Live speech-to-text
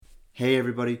Hey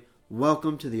everybody,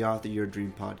 welcome to the Author Your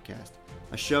Dream podcast,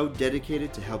 a show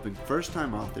dedicated to helping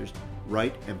first-time authors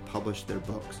write and publish their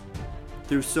books.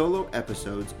 Through solo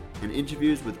episodes and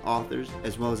interviews with authors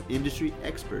as well as industry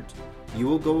experts, you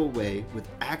will go away with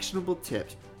actionable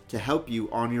tips to help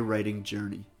you on your writing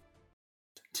journey.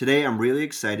 Today I'm really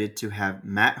excited to have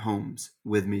Matt Holmes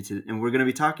with me and we're going to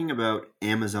be talking about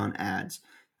Amazon ads.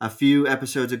 A few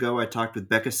episodes ago I talked with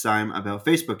Becca Syme about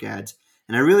Facebook ads,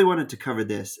 and I really wanted to cover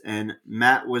this, and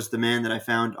Matt was the man that I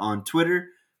found on Twitter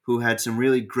who had some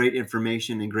really great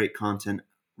information and great content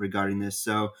regarding this.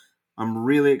 So I'm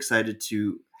really excited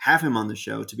to have him on the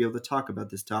show to be able to talk about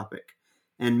this topic.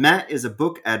 And Matt is a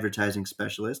book advertising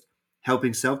specialist,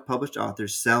 helping self-published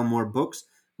authors sell more books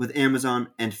with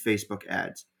Amazon and Facebook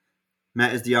ads.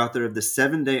 Matt is the author of the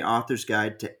 7-Day Author's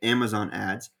Guide to Amazon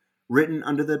Ads, written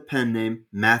under the pen name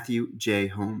Matthew J.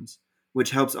 Holmes,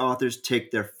 which helps authors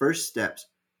take their first steps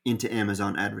into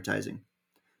Amazon advertising.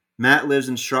 Matt lives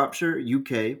in Shropshire,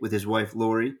 UK with his wife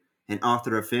Laurie, an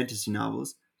author of fantasy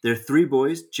novels, their 3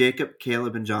 boys, Jacob,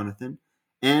 Caleb, and Jonathan,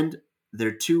 and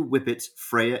their 2 whippets,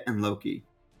 Freya and Loki.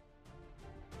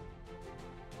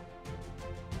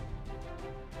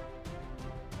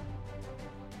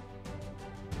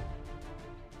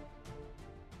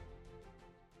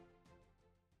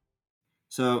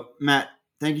 So, Matt,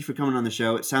 thank you for coming on the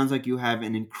show. It sounds like you have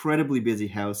an incredibly busy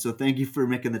house, so thank you for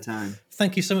making the time.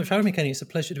 Thank you so much for having me, Kenny. It's a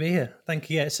pleasure to be here. Thank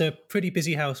you. Yeah, it's a pretty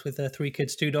busy house with 3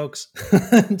 kids, 2 dogs,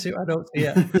 2 adults.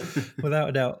 Yeah, without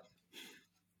a doubt.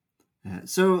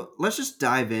 So let's just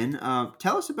dive in.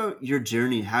 Tell us about your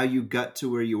journey, how you got to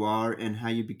where you are, and how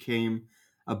you became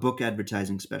a book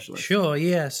advertising specialist. Sure,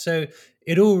 yeah. So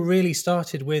it all really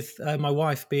started with my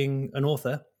wife being an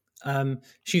author.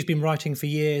 She's been writing for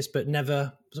years, but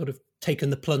never sort of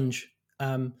taken the plunge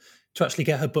to actually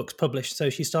get her books published. So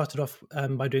she started off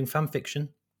by doing fan fiction.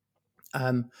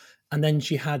 And then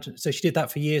she did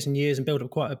that for years and years and built up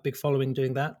quite a big following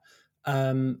doing that.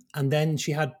 And then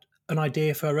she had an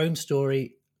idea for her own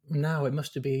story. Now it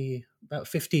must be about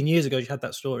 15 years ago she had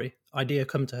that idea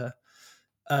come to her.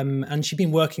 And she'd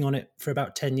been working on it for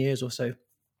about 10 years or so.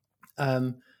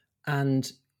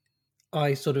 And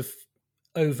I sort of,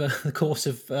 over the course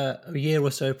of a year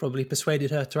or so, probably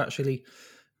persuaded her to actually,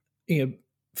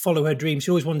 follow her dream.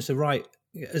 She always wanted to write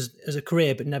as a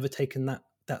career, but never taken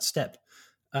that step.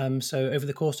 So over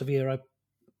the course of a year, I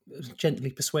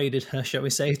gently persuaded her, shall we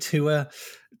say, to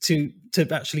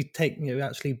actually take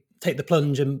the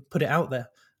plunge and put it out there,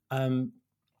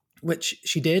 which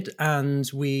she did. And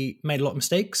we made a lot of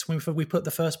mistakes when we put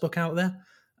the first book out there,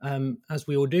 as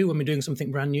we all do when we're doing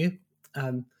something brand new.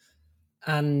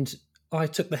 And I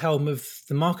took the helm of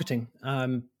the marketing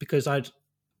because I've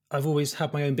always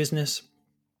had my own business.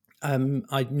 I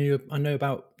know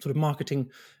about sort of marketing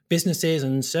businesses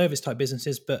and service type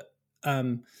businesses, but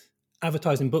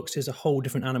advertising books is a whole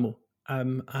different animal.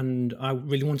 And I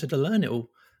really wanted to learn it all.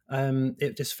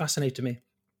 It just fascinated me.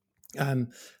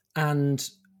 And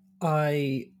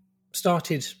I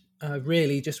started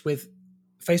really just with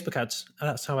Facebook ads.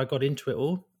 That's how I got into it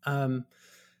all. And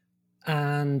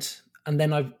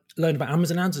then I learned about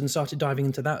Amazon ads and started diving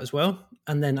into that as well.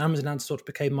 And then Amazon ads sort of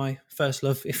became my first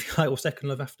love, if you like, or second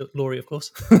love after Laurie, of course.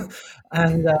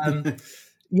 And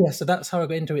so that's how I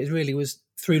got into it. It really was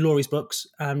through Laurie's books.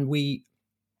 And we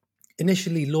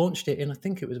initially launched it in, I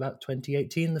think it was about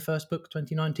 2018, the first book,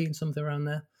 2019, something around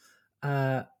there.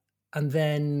 And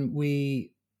then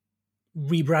we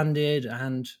rebranded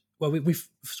and, we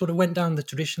sort of went down the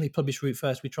traditionally published route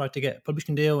first. We tried to get a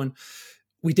publishing deal and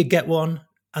we did get one,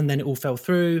 and then it all fell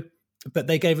through. But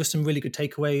they gave us some really good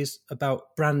takeaways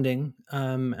about branding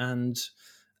and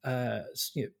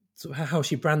how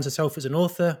she brands herself as an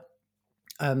author,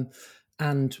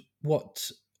 and what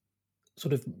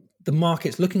sort of the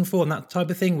market's looking for and that type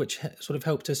of thing, which sort of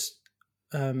helped us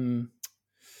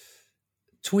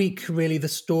tweak really the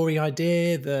story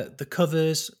idea, the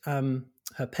covers,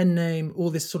 her pen name, all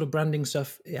this sort of branding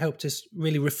stuff. It helped us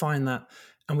really refine that,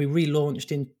 and we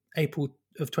relaunched in April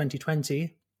of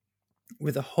 2020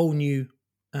 with a whole new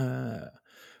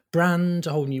brand,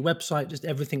 a whole new website. Just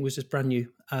everything was just brand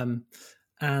new,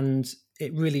 and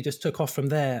it really just took off from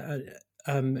there.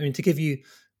 To give you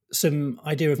some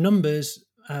idea of numbers,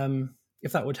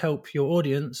 if that would help your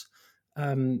audience,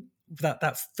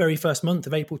 that very first month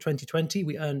of April 2020,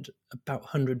 we earned about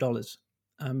 $100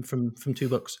 from 2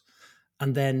 books.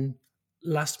 And then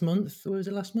last month,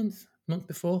 month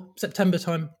before, September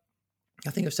time, I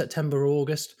think it was September or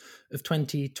August of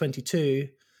 2022,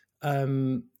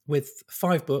 with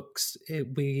 5 books,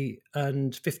 we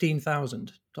earned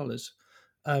 $15,000.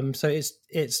 So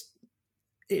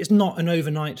it's not an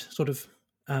overnight sort of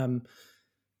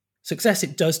Success,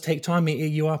 it does take time.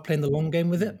 You are playing the long game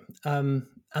with it, and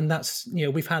that's,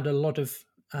 we've had a lot of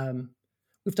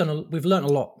we've learned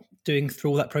a lot doing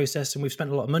through all that process, and we've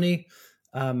spent a lot of money.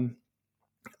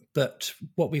 But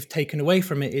what we've taken away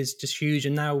from it is just huge.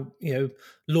 And now,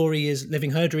 Laurie is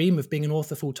living her dream of being an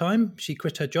author full time. She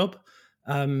quit her job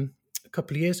a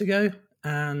couple of years ago,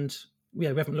 and we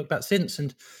haven't looked back since.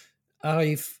 And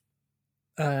I've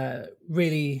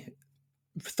really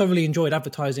thoroughly enjoyed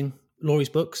advertising Laurie's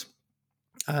books.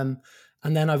 And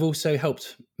then I've also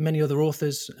helped many other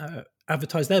authors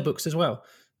advertise their books as well,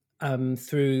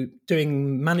 through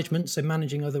doing management, so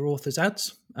managing other authors'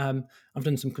 ads. I've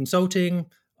done some consulting.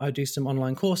 I do some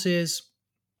online courses.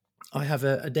 I have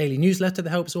a daily newsletter that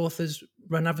helps authors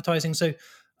run advertising. So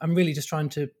I'm really just trying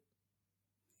to,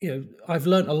 I've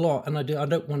learned a lot, and I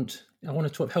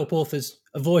want to help authors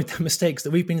avoid the mistakes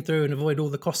that we've been through and avoid all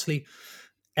the costly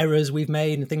errors we've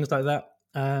made and things like that.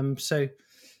 So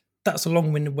that's a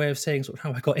long-winded way of saying sort of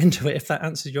how I got into it, if that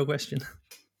answers your question.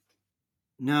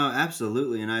 No,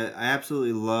 absolutely. And I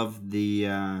absolutely love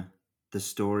the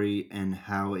story and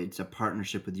how it's a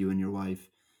partnership with you and your wife.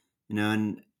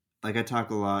 And like I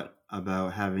talk a lot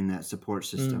about having that support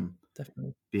system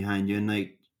definitely behind you. And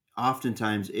like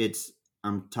oftentimes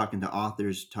I'm talking to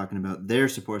authors talking about their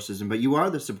support system, but you are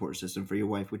the support system for your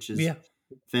wife, which is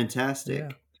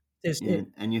fantastic. Yeah.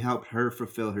 And you helped her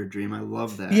fulfill her dream. I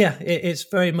love that. Yeah, it's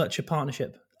very much a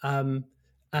partnership. And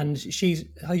she's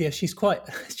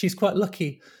quite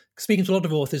lucky. Speaking to a lot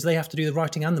of authors, they have to do the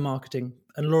writing and the marketing.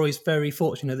 And Laurie's very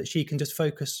fortunate that she can just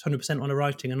focus 100% on her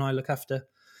writing, and I look after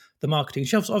the marketing.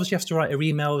 She obviously has to write her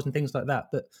emails and things like that.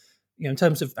 But in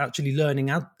terms of actually learning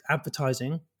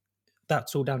advertising,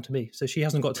 that's all down to me. So she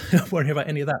hasn't got to worry about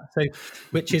any of that. So,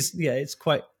 which is, it's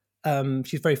quite,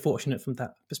 she's very fortunate from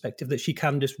that perspective that she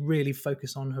can just really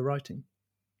focus on her writing.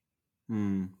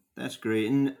 That's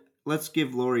great. And let's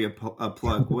give Laurie a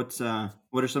plug. What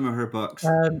are some of her books?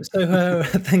 So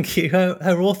thank you.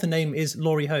 Her author name is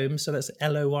Laurie Holmes. So that's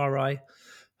Lori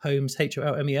Holmes,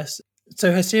 Holmes.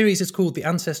 So her series is called The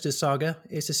Ancestors Saga.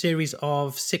 It's a series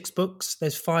of 6 books.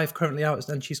 There's 5 currently out,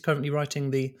 and she's currently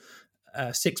writing the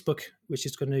 6th book, which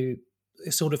is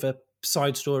it's sort of a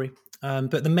side story.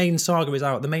 But the main saga is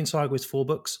out. The main saga is 4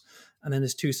 books, and then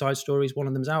there's 2 side stories. One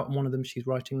of them's out, and one of them she's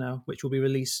writing now, which will be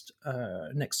released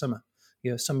next summer,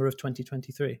 summer of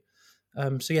 2023.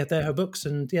 So they're her books,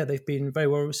 and they've been very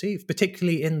well received,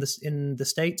 particularly in the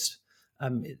States,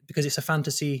 because it's a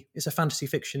fantasy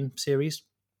fiction series,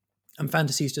 and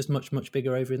fantasy is just much, much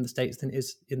bigger over in the States than it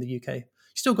is in the UK. You've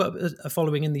still got a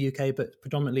following in the UK, but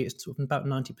predominantly it's sort of about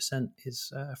 90%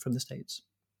 is from the States.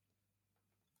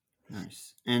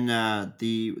 Nice. And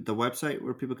the website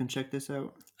where people can check this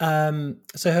out?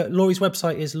 So Laurie's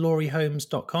website is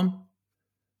laurieholmes.com.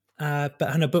 But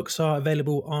her books are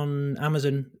available on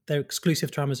Amazon. They're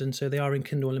exclusive to Amazon, so they are in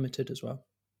Kindle Unlimited as well.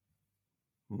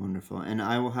 Wonderful. And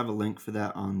I will have a link for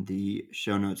that on the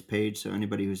show notes page. So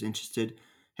anybody who's interested,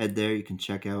 head there. You can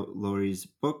check out Laurie's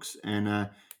books. And now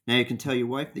you can tell your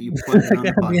wife that you plugged it on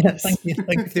the podcast. Thank you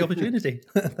for the opportunity.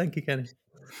 Thank you, Kenny.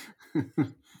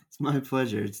 It's my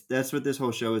pleasure. That's what this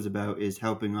whole show is about, is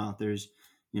helping authors,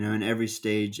 in every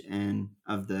stage and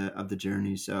of the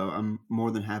journey. So I'm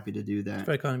more than happy to do that. That's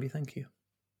very kind of you. Thank you.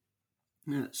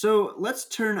 Yeah. So let's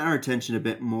turn our attention a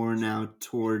bit more now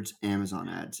towards Amazon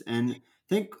ads. And I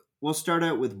think we'll start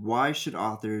out with, why should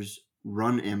authors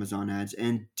run Amazon ads,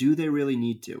 and do they really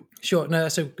need to? Sure. No,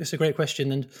 that's a great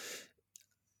question. And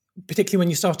particularly when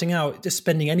you're starting out, just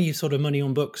spending any sort of money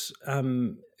on books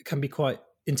can be quite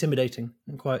intimidating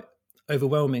and quite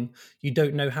overwhelming. You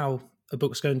don't know how a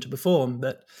book's going to perform.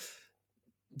 But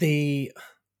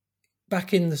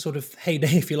back in the sort of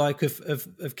heyday, if you like,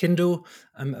 of Kindle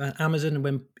and Amazon, and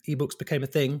when ebooks became a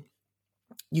thing,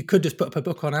 you could just put up a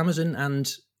book on Amazon and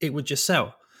it would just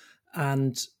sell.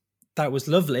 And that was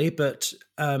lovely, but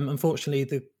unfortunately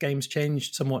the game's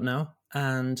changed somewhat now.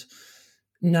 And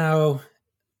now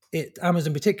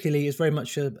Amazon particularly is very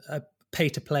much a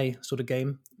pay-to-play sort of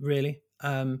game, really.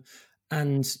 And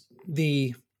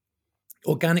the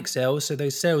organic sales, so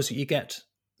those sales that you get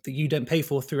that you don't pay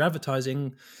for through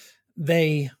advertising,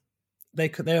 they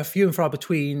are few and far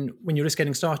between when you're just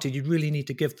getting started. You really need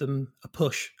to give them a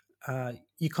push.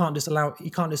 You can't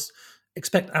just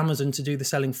expect Amazon to do the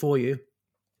selling for you.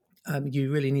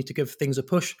 You really need to give things a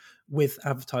push with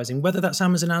advertising, whether that's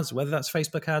Amazon ads, whether that's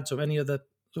Facebook ads, or any other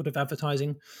sort of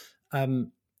advertising.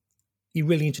 You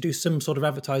really need to do some sort of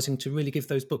advertising to really give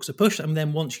those books a push. And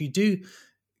then once you do,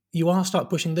 start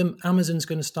pushing them, Amazon's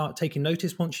going to start taking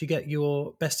notice once you get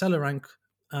your bestseller rank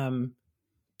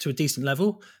to a decent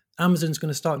level. Amazon's going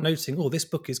to start noticing, oh, this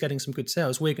book is getting some good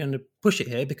sales. We're going to push it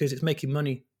here because it's making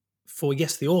money for,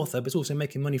 yes, the author, but it's also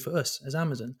making money for us as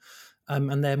Amazon.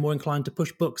 And they're more inclined to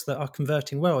push books that are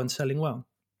converting well and selling well.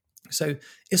 So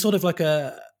it's sort of like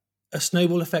a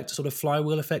snowball effect, a sort of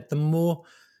flywheel effect. The more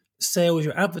sales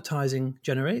your advertising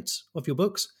generates of your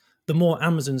books, the more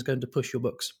Amazon's going to push your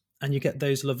books, and you get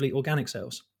those lovely organic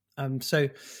sales. So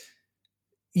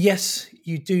yes,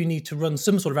 you do need to run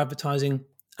some sort of advertising.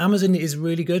 Amazon is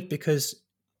really good because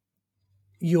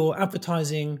you're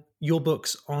advertising your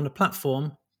books on a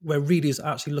platform where readers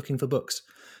are actually looking for books.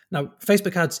 Now,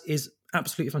 Facebook ads is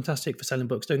absolutely fantastic for selling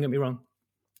books, don't get me wrong,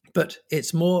 but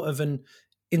it's more of an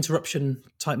interruption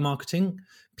type marketing.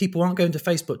 People aren't going to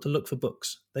Facebook to look for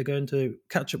books. They're going to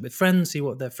catch up with friends, see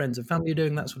what their friends and family are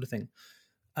doing, that sort of thing.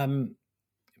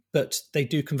 But they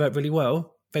do convert really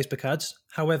well, Facebook ads.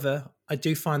 However, I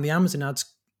do find the Amazon ads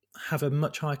have a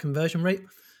much higher conversion rate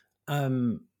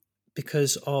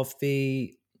because of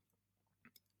the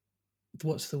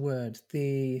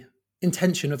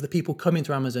intention of the people coming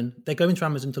to Amazon. They're going to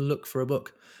Amazon to look for a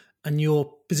book, and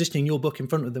you're positioning your book in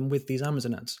front of them with these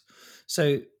Amazon ads.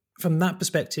 So from that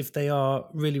perspective, they are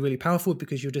really, really powerful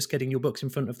because you're just getting your books in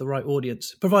front of the right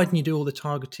audience, providing you do all the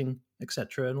targeting,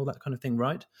 etc., and all that kind of thing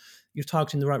right. You're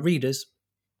targeting the right readers.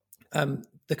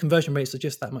 The conversion rates are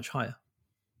just that much higher.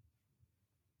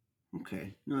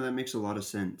 Okay. No, that makes a lot of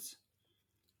sense.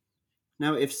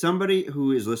 Now, if somebody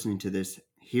who is listening to this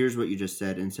hears what you just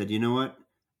said and said, you know what,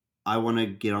 I want to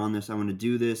get on this, I want to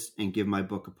do this and give my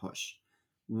book a push,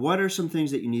 what are some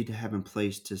things that you need to have in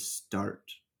place to start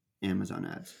Amazon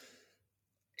ads?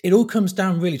 It all comes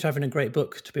down really to having a great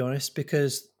book, to be honest,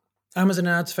 because Amazon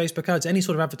ads, Facebook ads, any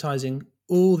sort of advertising,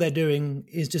 all they're doing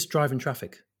is just driving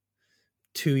traffic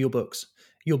to your books.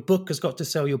 Your book has got to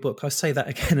sell your book. I say that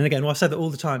again and again. Well, I say that all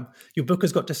the time. Your book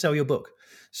has got to sell your book.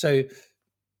 So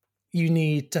you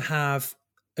need to have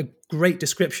a great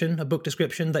description, a book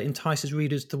description that entices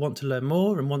readers to want to learn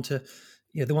more and want to,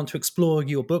 they want to explore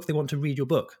your book. They want to read your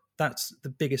book. That's the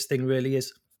biggest thing really,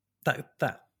 is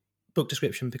that book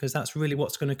description, because that's really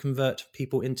what's going to convert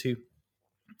people into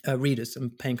readers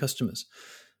and paying customers.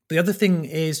 The other thing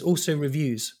is also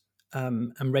reviews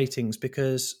and ratings,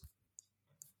 because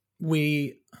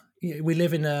we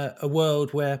live in a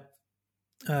world where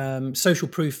social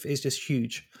proof is just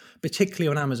huge, particularly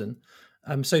on Amazon.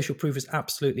 Social proof is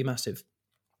absolutely massive,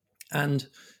 and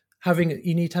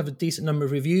you need to have a decent number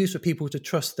of reviews for people to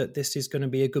trust that this is going to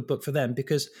be a good book for them.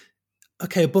 Because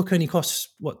a book only costs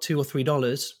what, $2 or $3,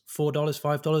 $4,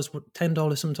 $5,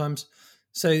 $10 sometimes.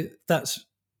 So that's,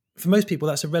 for most people,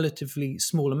 that's a relatively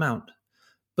small amount,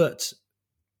 but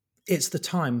it's the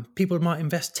time. People might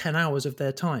invest 10 hours of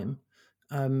their time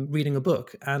reading a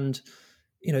book, and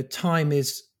time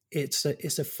is it's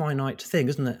a finite thing,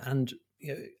 isn't it? And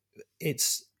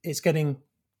it's getting,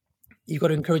 you've got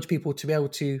to encourage people to be able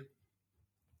to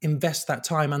invest that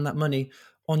time and that money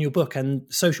on your book, and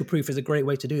social proof is a great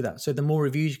way to do that. So the more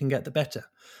reviews you can get, the better.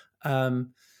 And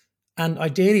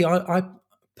ideally, I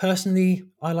personally,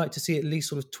 I like to see at least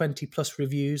sort of 20 plus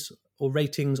reviews or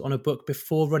ratings on a book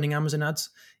before running Amazon ads.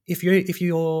 If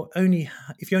you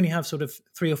only have sort of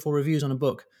 3 or 4 reviews on a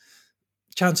book,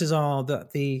 chances are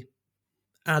that the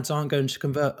ads aren't going to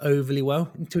convert overly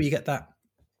well until you get that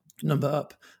number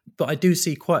up. But I do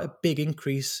see quite a big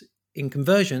increase in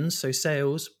conversions, so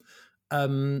sales,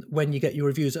 when you get your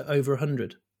reviews at over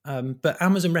 100. But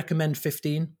Amazon recommend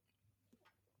 15.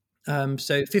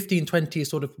 So 15, 20 is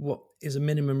sort of what is a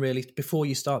minimum really before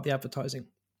you start the advertising.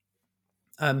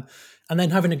 And then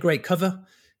having a great cover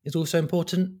is also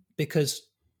important, because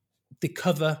the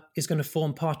cover is going to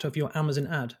form part of your Amazon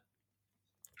ad.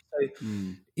 So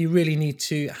you really need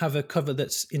to have a cover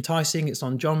that's enticing, it's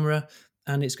on genre,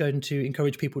 and it's going to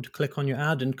encourage people to click on your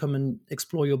ad and come and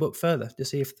explore your book further to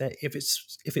see if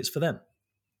it's for them.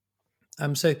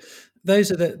 So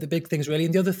those are the big things really.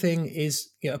 And the other thing is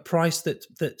a price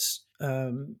that's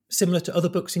similar to other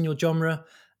books in your genre.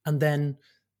 And then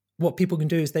what people can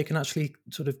do is they can actually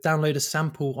sort of download a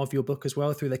sample of your book as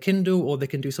well through their Kindle, or they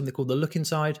can do something called the Look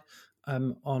Inside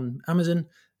on Amazon.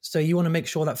 So you want to make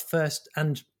sure that first,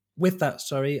 and with that,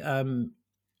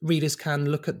 readers can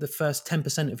look at the first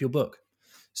 10% of your book.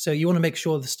 So you want to make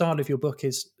sure the start of your book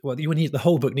is, well, the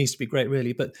whole book needs to be great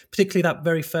really, but particularly that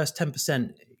very first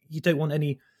 10%, you don't want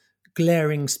any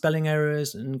glaring spelling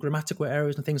errors and grammatical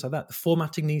errors and things like that. The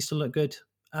formatting needs to look good.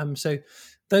 So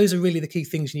those are really the key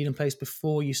things you need in place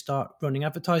before you start running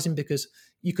advertising, because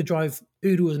you could drive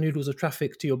oodles and oodles of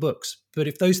traffic to your books. But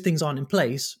if those things aren't in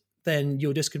place, then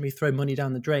you're just going to be throwing money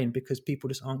down the drain because people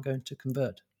just aren't going to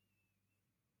convert.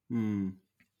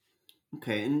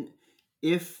 Okay. And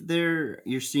if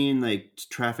you're seeing like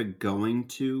traffic going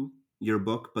to your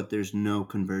book, but there's no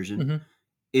conversion, Mm-hmm.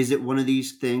 is it one of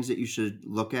these things that you should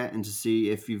look at and to see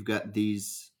if you've got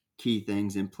these key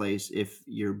things in place, if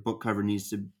your book cover needs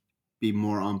to be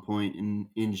more on point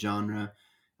in genre?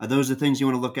 Are those the things you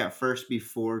want to look at first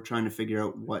before trying to figure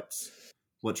out what's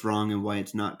wrong and why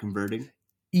it's not converting?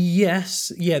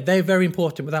 Yes, yeah, they're very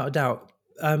important without a doubt.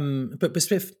 But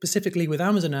specifically with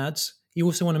Amazon ads, you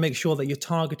also want to make sure that your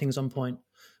targeting is on point.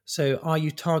 So, are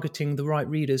you targeting the right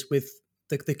readers with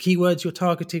the keywords you're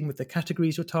targeting, with the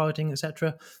categories you're targeting,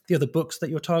 etc., the other books that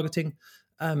you're targeting?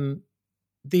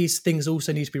 These things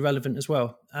also need to be relevant as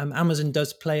well. Amazon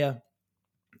does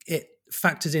it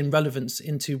factors in relevance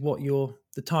into what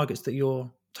the targets that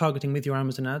you're targeting with your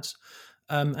Amazon ads.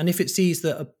 And if it sees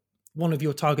that one of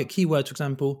your target keywords, for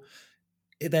example,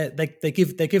 they're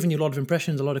giving you a lot of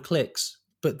impressions, a lot of clicks,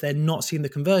 but they're not seeing the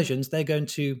conversions, they're going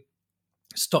to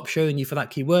stop showing you for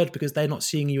that keyword because they're not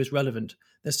seeing you as relevant.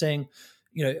 They're saying,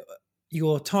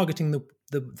 you're targeting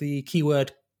the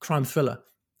keyword crime thriller,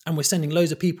 and we're sending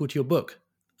loads of people to your book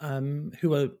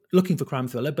who are looking for crime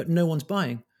thriller, but no one's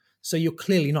buying. So you're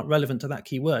clearly not relevant to that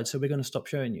keyword. So we're going to stop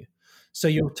showing you. So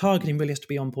your targeting really has to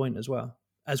be on point as well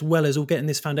as all getting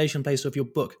this foundation place of your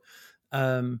book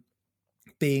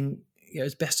being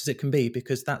as best as it can be,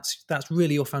 because that's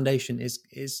really your foundation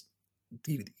is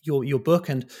your book,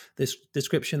 and this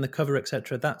description, the cover,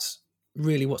 etc. That's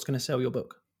really what's going to sell your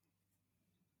book.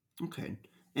 Okay.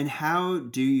 And how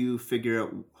do you figure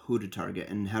out who to target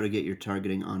and how to get your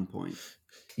targeting on point?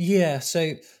 Yeah,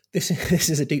 so this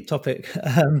is a deep topic,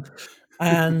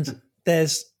 and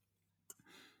there's,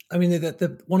 I mean,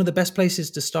 one of the best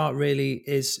places to start really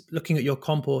is looking at your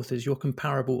comp authors, your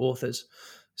comparable authors.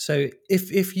 So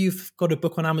if you've got a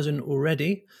book on Amazon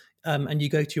already, and you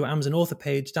go to your Amazon author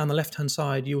page, down the left-hand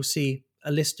side, you'll see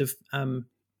a list of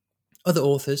other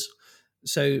authors.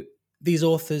 So these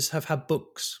authors have had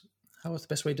books. What's the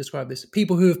best way to describe this?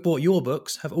 People who have bought your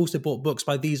books have also bought books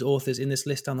by these authors in this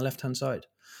list down the left-hand side.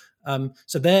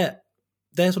 So they're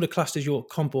sort of classed as your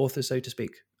comp authors, so to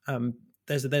speak.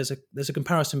 There's a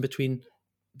comparison between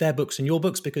their books and your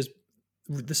books because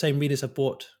the same readers have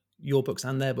bought your books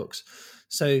and their books.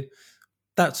 So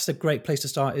that's a great place to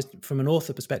start, is from an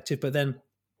author perspective. But then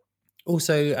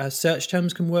also search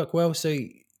terms can work well. So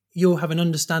you'll have an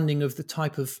understanding of the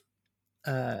type of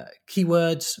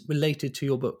keywords related to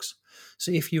your books.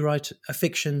 So if you write a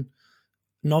fiction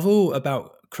novel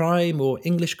about crime or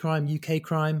English crime, UK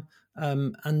crime,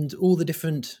 and all the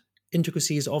different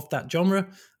intricacies of that genre,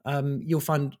 you'll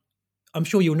find, I'm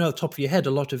sure you'll know at the top of your head,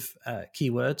 a lot of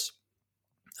keywords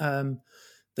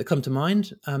that come to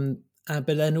mind. But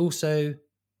then also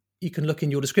you can look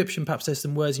in your description, perhaps there's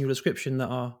some words in your description that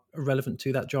are relevant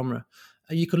to that genre.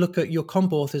 You can look at your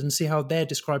comp authors and see how they're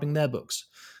describing their books.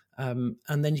 And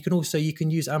then you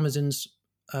can use Amazon's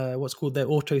what's called their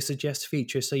auto suggest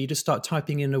feature. So you just start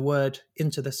typing in a word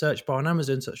into the search bar on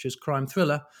Amazon, such as crime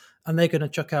thriller, and they're going to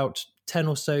chuck out 10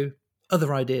 or so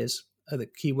other ideas, other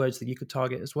keywords that you could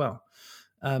target as well.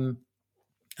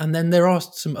 And then there are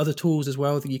some other tools as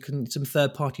well some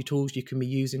third-party tools you can be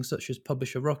using, such as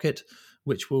Publisher Rocket,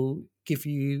 which will give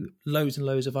you loads and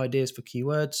loads of ideas for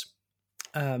keywords.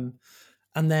 And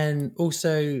then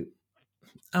also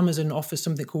Amazon offers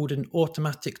something called an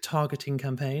automatic targeting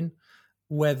campaign,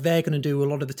 where they're going to do a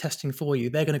lot of the testing for you.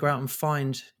 They're going to go out and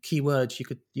find keywords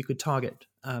you could target.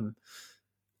 And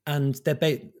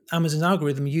Amazon's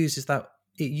algorithm uses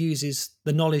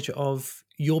the knowledge of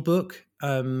your book,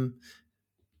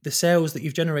 the sales that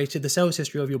you've generated, the sales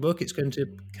history of your book. It's going to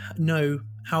know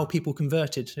how people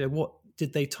converted. What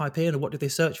did they type in, or what did they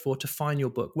search for to find your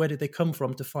book? Where did they come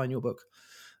from to find your book?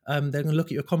 They're going to look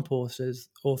at your comp authors.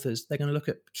 They're going to look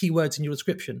at keywords in your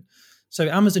description. So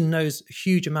Amazon knows a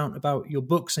huge amount about your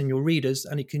books and your readers,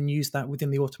 and it can use that within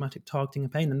the automatic targeting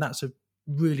campaign. And that's a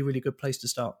really, really good place to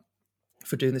start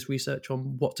for doing this research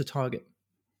on what to target.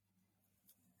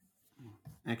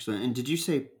 Excellent. And did you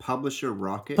say Publisher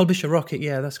Rocket? Publisher Rocket,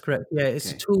 yeah, that's correct. Yeah,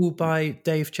 it's a tool by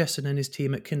Dave Chesson and his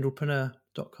team at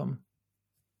kindlepreneur.com.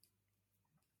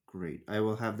 Great. I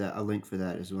will have a link for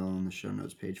that as well on the show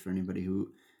notes page for anybody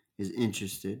who is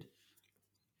interested.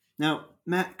 Now,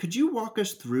 Matt, could you walk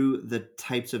us through the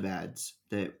types of ads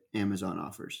that Amazon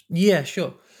offers? Yeah,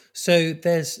 sure. So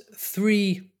there's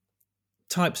three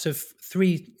campaign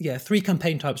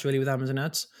types really with Amazon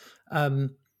ads.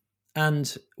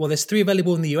 And there's 3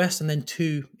 available in the US and then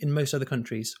 2 in most other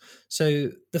countries.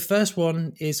 So the first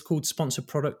one is called sponsored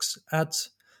products ads.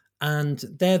 And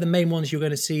they're the main ones you're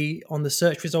going to see on the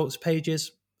search results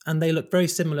pages. And they look very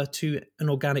similar to an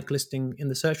organic listing in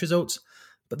the search results.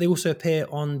 but they also appear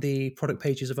on the product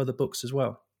pages of other books as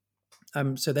well.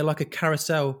 So they're like a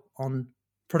carousel on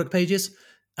product pages,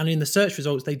 and in the search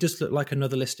results, they just look like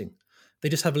another listing. They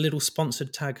just have a little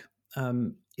sponsored tag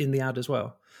in the ad as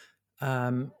well.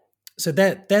 So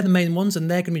they're the main ones, and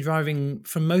they're going to be driving,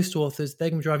 for most authors, they're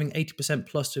going to be driving 80%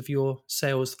 plus of your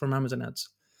sales from Amazon ads.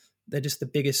 They're just the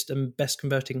biggest and best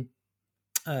converting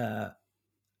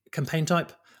campaign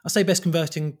type. I say best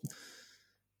converting.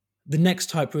 The next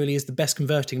type really is the best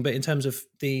converting, but in terms of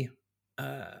the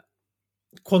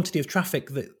quantity of traffic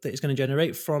that is going to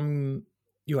generate from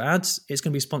your ads, it's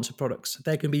going to be sponsored products.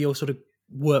 They're going to be your sort of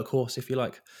workhorse, if you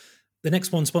like. The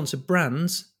next one, sponsored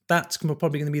brands, that's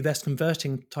probably going to be the best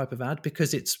converting type of ad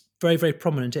because it's very, very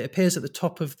prominent. It appears at the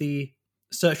top of the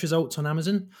search results on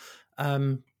Amazon,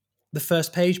 the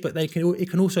first page, but it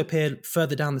can also appear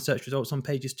further down the search results on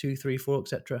pages 2, 3, 4,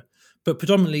 etc. But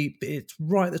predominantly, it's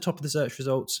right at the top of the search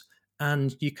results,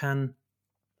 and you can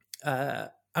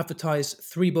advertise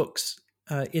 3 books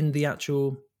in the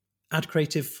actual ad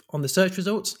creative on the search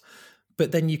results,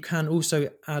 but then you can also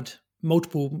add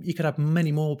multiple. You could add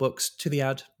many more books to the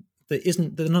ad that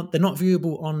they're not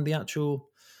viewable on the actual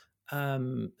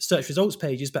search results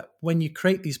pages. But when you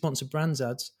create these sponsored brands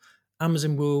ads,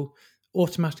 Amazon will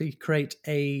automatically create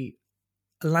a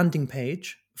landing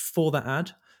page for that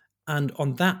ad, and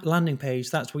on that landing page,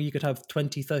 that's where you could have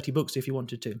 20, 30 books if you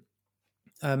wanted to.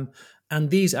 And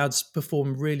these ads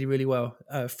perform really, really well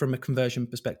from a conversion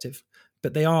perspective,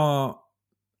 but they are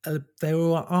a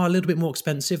little bit more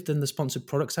expensive than the sponsored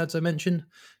products ads I mentioned,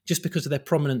 just because of their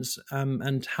prominence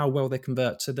and how well they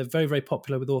convert. So they're very, very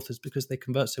popular with authors because they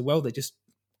convert so well. They're just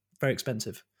very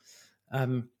expensive.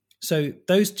 So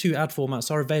those 2 ad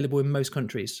formats are available in most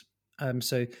countries.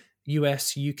 So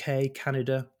US, UK,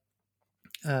 Canada.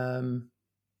 I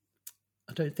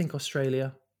don't think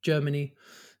Australia, Germany.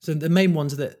 So the main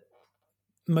ones that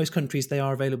most countries they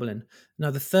are available in. Now,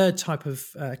 the third type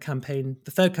of campaign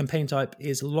type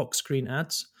is lock screen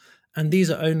ads, and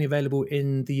these are only available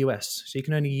in the US. So you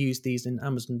can only use these in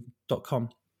Amazon.com.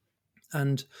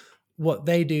 And what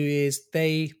they do is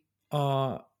they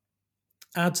are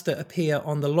ads that appear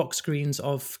on the lock screens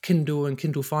of Kindle and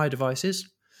Kindle Fire devices,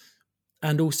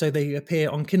 and also they appear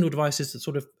on Kindle devices that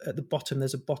sort of at the bottom.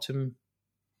 There's a bottom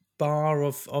bar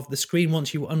of the screen.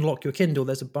 Once you unlock your Kindle,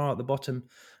 there's a bar at the bottom,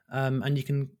 and you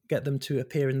can get them to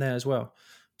appear in there as well.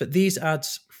 But these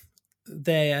ads,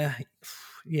 they're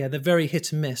very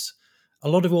hit and miss. A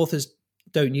lot of authors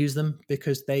don't use them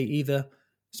because they either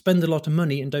spend a lot of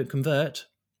money and don't convert,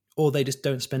 or they just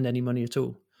don't spend any money at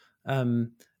all.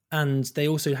 And they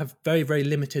also have very, very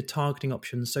limited targeting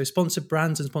options. So sponsored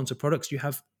brands and sponsored products, you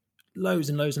have loads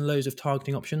and loads and loads of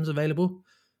targeting options available.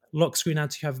 Lock screen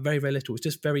ads, you have very, very little. It's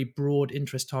just very broad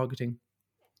interest targeting.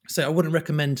 So I wouldn't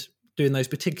recommend doing those,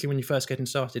 particularly when you're first getting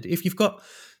started. If you've got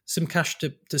some cash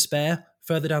to spare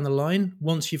further down the line,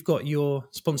 once you've got your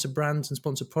sponsored brands and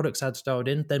sponsored products ads dialed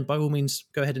in, then by all means,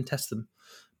 go ahead and test them.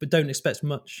 But don't expect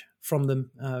much from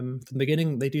them from the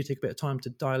beginning. They do take a bit of time to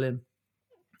dial in,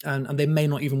 and they may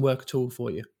not even work at all for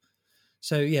you.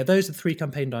 So yeah, those are the 3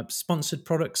 campaign types: sponsored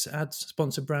products ads,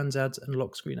 sponsored brands ads, and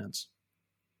lock screen ads.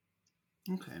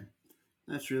 Okay,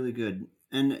 that's really good.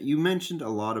 And you mentioned a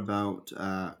lot about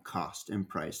cost and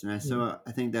price, and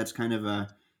I think that's kind of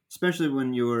especially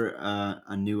when you're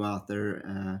a new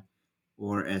author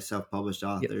or a self-published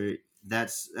author. Yep.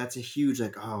 That's a huge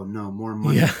oh no, more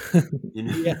money. Yeah.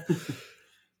 Yeah.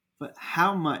 But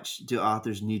how much do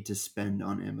authors need to spend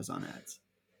on Amazon ads?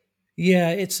 Yeah,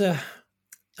 it's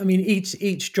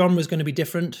each genre is going to be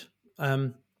different.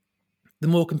 The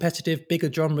more competitive,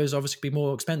 bigger genres obviously be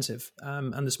more expensive,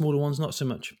 and the smaller ones not so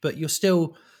much. But you're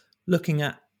still looking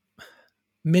at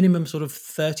minimum sort of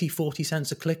 30, 40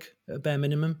 cents a click at bare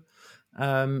minimum.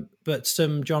 But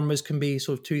some genres can be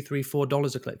sort of $2, $3,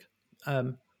 $4 a click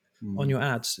on your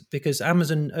ads, because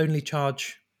Amazon only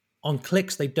charge on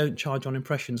clicks. They don't charge on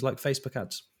impressions like Facebook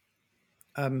ads.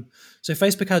 So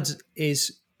Facebook ads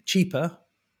is cheaper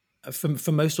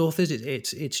for most authors.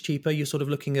 It's cheaper. You're sort of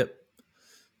looking at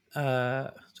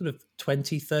sort of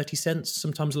 20, 30 cents,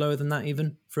 sometimes lower than that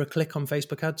even, for a click on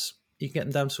Facebook ads. You can get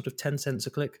them down to sort of 10 cents a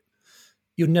click.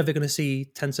 You're never going to see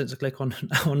 10 cents a click on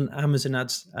Amazon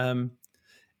ads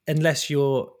unless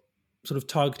you're sort of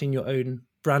targeting your own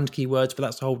brand keywords, but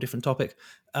that's a whole different topic.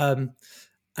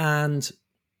 And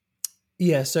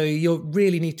yeah, so you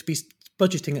really need to be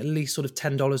budgeting at least sort of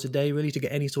 $10 a day really to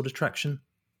get any sort of traction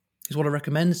is what I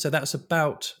recommend. So that's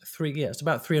about it's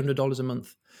about $300 a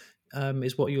month.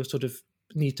 Is what you sort of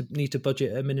need to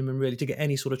budget at a minimum really to get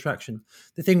any sort of traction.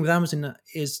 The thing with Amazon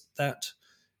is that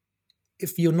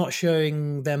if you're not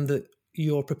showing them that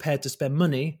you're prepared to spend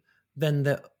money,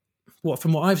 then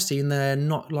from what I've seen, they're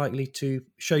not likely to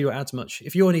show your ads much.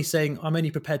 If you're only saying, I'm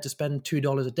only prepared to spend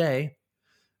 $2 a day,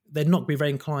 they're not going to be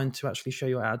very inclined to actually show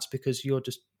your ads, because you're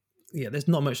just, there's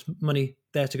not much money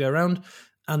there to go around.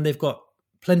 And they've got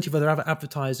plenty of other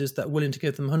advertisers that are willing to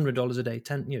give them $100 a day,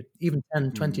 even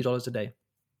 $10, $20 a day.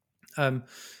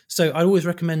 So I always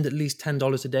recommend at least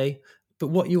 $10 a day. But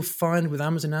what you'll find with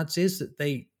Amazon ads is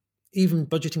that even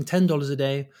budgeting $10 a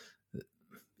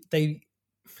day,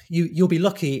 you'll be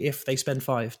lucky if they spend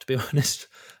 $5, to be honest,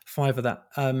 $5 of that.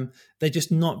 They're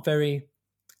just not very,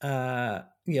 they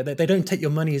don't take your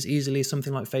money as easily as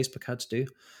something like Facebook ads do.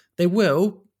 They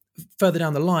will further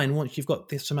down the line once you've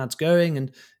got some ads going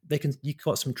and you've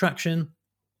got some traction.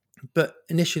 But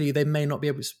initially, they may not be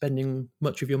able to spending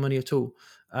much of your money at all.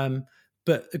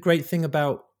 But a great thing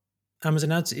about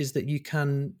Amazon ads is that you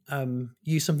can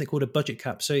use something called a budget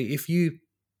cap. So if you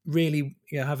really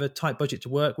have a tight budget to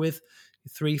work with,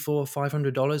 $300,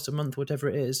 $400, $500 a month, whatever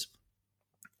it is,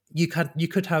 you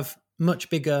could have much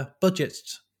bigger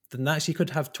budgets than that. So you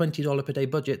could have $20 per day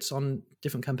budgets on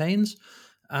different campaigns.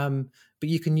 But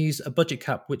you can use a budget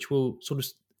cap, which will sort of,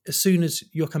 as soon as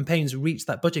your campaigns reach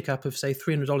that budget cap of, say,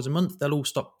 $300 a month, they'll all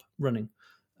stop running.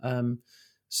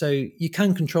 So you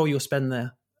can control your spend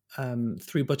there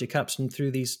through budget caps and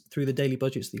through the daily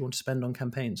budgets that you want to spend on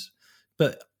campaigns.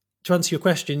 But to answer your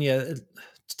question,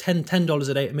 $10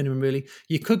 a day at minimum, really.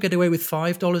 You could get away with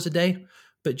 $5 a day,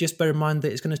 but just bear in mind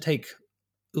that it's going to take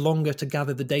longer to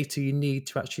gather the data you need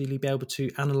to actually be able to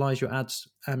analyze your ads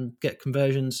and get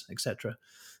conversions, etc.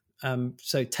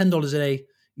 So $10 a day,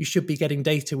 you should be getting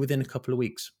data within a couple of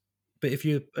weeks. But if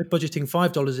you're budgeting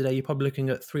 $5 a day, you're probably looking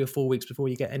at 3 or 4 weeks before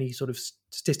you get any sort of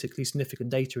statistically significant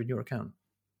data in your account.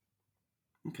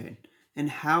 Okay. And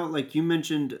how, like you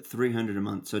mentioned, $300 a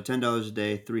month. So $10 a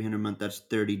day, $300 a month, that's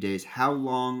 30 days. How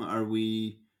long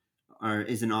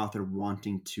is an author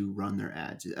wanting to run their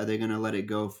ads? Are they going to let it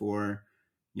go for,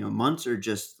 months, or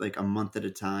just like a month at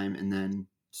a time and then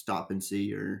stop and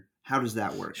see, or how does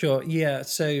that work? Sure. Yeah.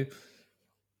 So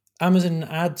Amazon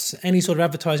ads, any sort of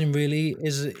advertising really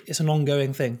it's an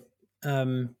ongoing thing.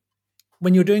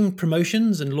 When you're doing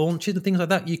promotions and launches and things like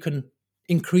that, you can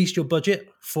increase your budget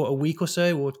for a week or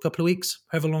so, or a couple of weeks,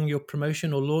 however long your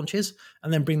promotion or launch is,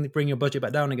 and then bring your budget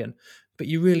back down again. But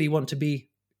you really want to be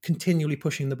continually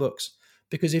pushing the books,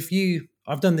 because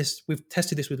I've done this, we've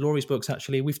tested this with Laurie's books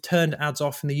actually. We've turned ads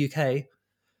off in the UK,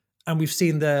 and we've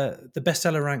seen the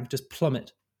bestseller rank just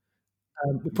plummet.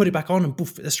 We put it back on, and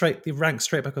poof, the rank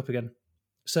straight back up again.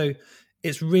 So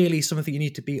it's really something you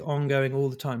need to be ongoing all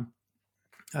the time.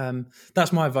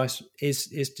 That's my advice: is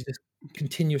to just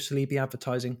continuously be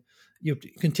advertising. You're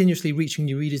continuously reaching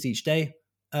new readers each day.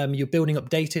 You're building up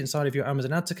data inside of your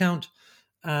Amazon ads account,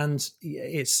 and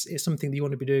it's something that you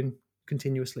want to be doing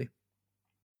continuously.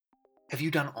 Have you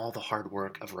done all the hard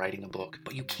work of writing a book,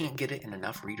 but you can't get it in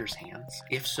enough readers' hands?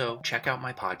 If so, check out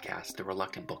my podcast, The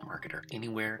Reluctant Book Marketer,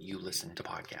 anywhere you listen to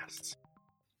podcasts.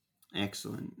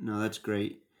 Excellent. No, that's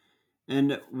great.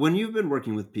 And when you've been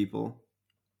working with people,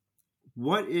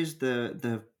 what is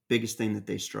the biggest thing that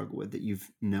they struggle with that you've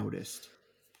noticed?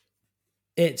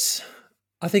 I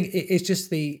think it's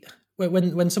just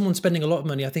when someone's spending a lot of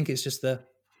money, I think it's just the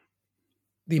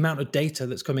amount of data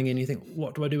that's coming in. You think,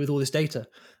 what do I do with all this data?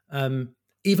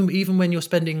 Even when you're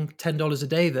spending $10 a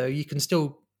day, though, you can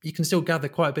still gather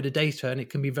quite a bit of data, and it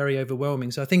can be very overwhelming.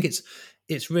 So I think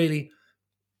it's really,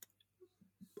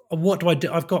 what do I do?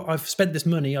 I've spent this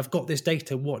money, I've got this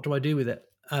data. What do I do with it?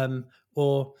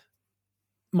 Or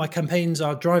my campaigns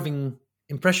are driving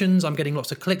impressions. I'm getting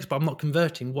lots of clicks, but I'm not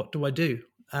converting. What do I do?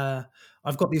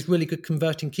 I've got these really good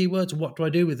converting keywords. What do I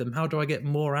do with them? How do I get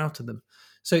more out of them?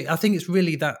 So I think it's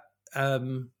really that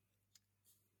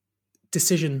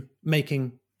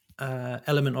decision-making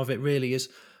element of it. Really is,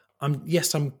 I'm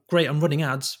great. I'm running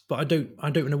ads, but I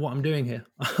don't know what I'm doing here.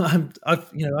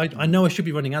 I know I should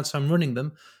be running ads, so I'm running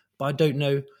them, but I don't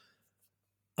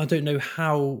know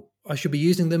how I should be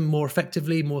using them more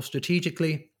effectively, more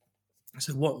strategically.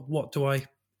 So what do I,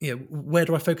 where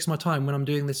do I focus my time when I'm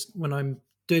doing this? When I'm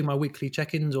doing my weekly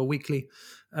check-ins or weekly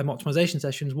optimization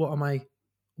sessions,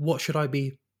 what should I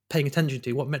be paying attention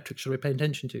to? What metrics should I pay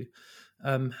attention to?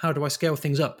 How do I scale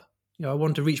things up? I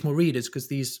want to reach more readers because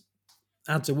these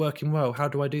ads are working well. How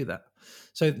do I do that?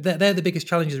 So they're the biggest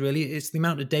challenges, really. It's the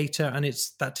amount of data, and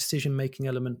it's that decision-making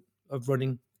element of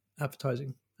running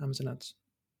advertising, Amazon ads.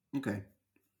 Okay,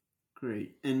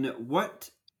 great. And what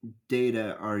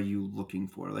data are you looking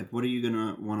for? Like, what are you going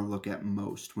to want to look at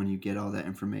most when you get all that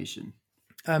information?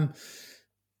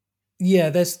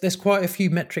 There's quite a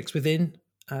few metrics within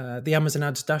the Amazon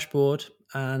ads dashboard.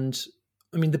 And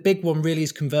I mean, the big one really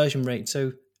is conversion rate.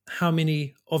 So how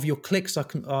many of your clicks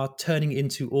are turning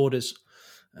into orders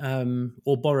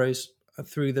or borrows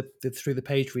through the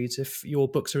page reads if your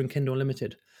books are in Kindle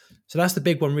Unlimited. So that's the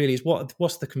big one really, is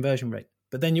what's the conversion rate.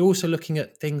 But then you're also looking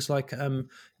at things like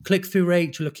click-through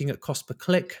rate, you're looking at cost per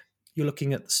click, you're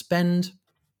looking at the spend,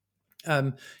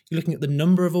 you're looking at the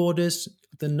number of orders,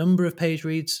 the number of page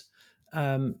reads.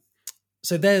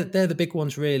 So they're the big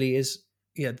ones really, is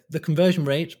the conversion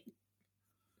rate.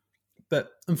 But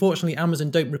unfortunately,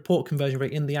 Amazon don't report conversion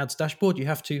rate in the ads dashboard. You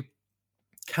have to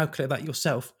calculate that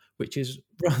yourself, which is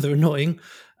rather annoying.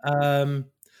 So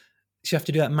you have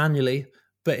to do that manually.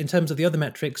 But in terms of the other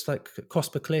metrics like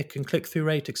cost per click and click-through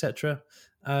rate, etc.,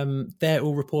 they're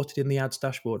all reported in the ads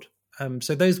dashboard.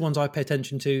 So those ones I pay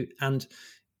attention to, and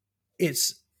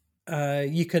it's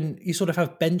you sort of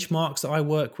have benchmarks that I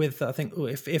work with that I think,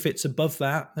 if it's above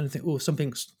that, then I think,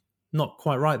 something's not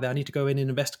quite right there. I need to go in and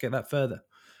investigate that further.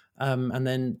 And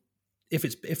then if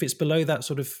it's below that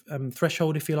sort of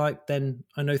threshold, if you like, then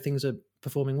I know things are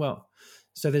performing well.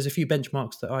 So there's a few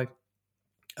benchmarks that I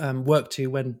work to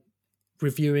when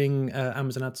reviewing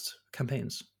Amazon ads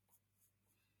campaigns.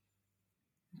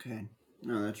 Okay.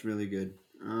 No, that's really good.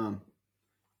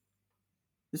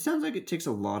 It sounds like it takes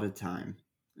a lot of time.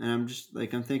 And I'm just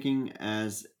I'm thinking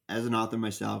as an author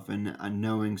myself, and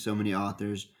knowing so many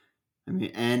authors, I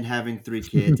mean, and having 3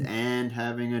 kids and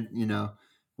having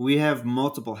we have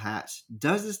multiple hats.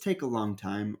 Does this take a long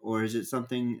time, or is it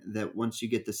something that once you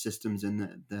get the systems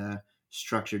and the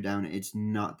structure down, it's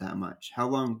not that much? How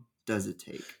long does it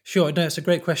take? Sure, no, it's a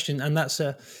great question, and that's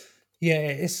I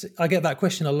get that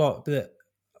question a lot. But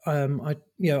I'm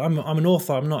an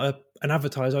author. I'm not an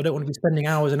advertiser. I don't want to be spending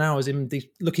hours and hours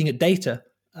looking at data.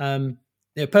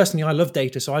 Personally, I love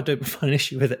data, so I don't find an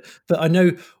issue with it. But I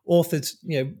know authors,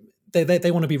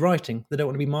 they want to be writing. They don't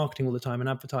want to be marketing all the time and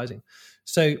advertising.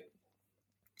 So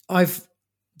I've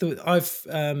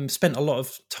spent a lot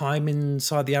of time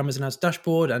inside the Amazon ads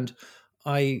dashboard, and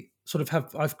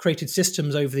I've created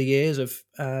systems over the years of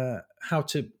how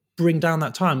to bring down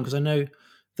that time, because I know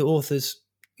the authors,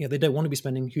 they don't want to be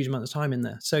spending huge amounts of time in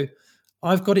there. So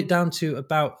I've got it down to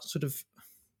about sort of,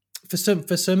 for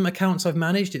some accounts I've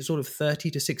managed, it's sort of 30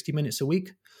 to 60 minutes a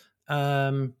week.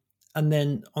 And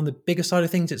then on the bigger side of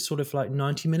things, it's sort of like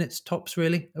 90 minutes tops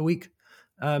really a week.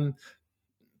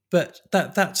 But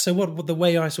that's so what the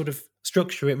way I sort of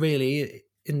structure it really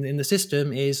in the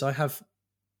system is I have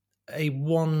a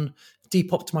one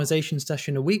deep optimization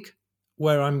session a week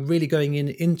where I'm really going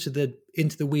into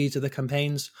the weeds of the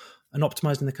campaigns and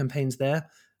optimizing the campaigns there.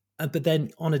 But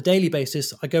then on a daily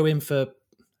basis, I go in for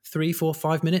 3, 4,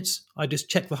 5 minutes. I just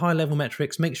check the high level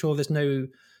metrics, make sure there's no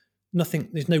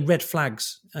red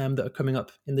flags that are coming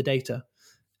up in the data.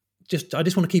 I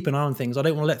just want to keep an eye on things. I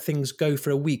don't want to let things go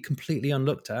for a week completely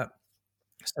unlooked at.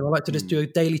 So I like to just do a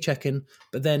daily check-in,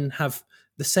 but then have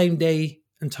the same day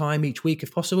and time each week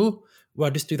if possible, where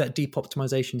I just do that deep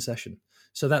optimization session.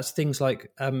 So that's things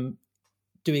like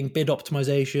doing bid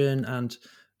optimization and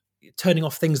turning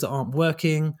off things that aren't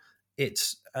working.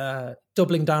 It's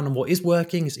doubling down on what is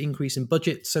working. It's increasing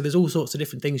budget. So there's all sorts of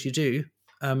different things you do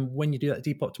when you do that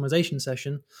deep optimization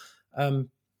session.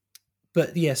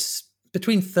 But yes,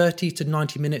 between 30 to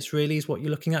 90 minutes really is what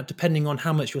you're looking at, depending on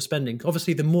how much you're spending.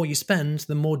 Obviously, the more you spend,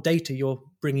 the more data you're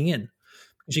bringing in,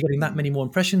 because you're getting that many more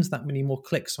impressions, that many more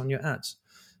clicks on your ads.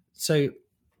 So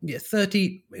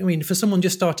 30, I mean, for someone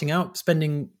just starting out,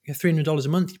 spending $300 a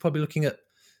month, you're probably looking at,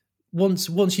 once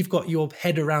you've got your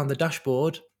head around the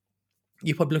dashboard,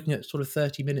 you're probably looking at sort of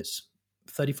 30 minutes,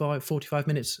 35, 45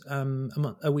 minutes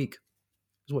a week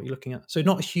is what you're looking at. So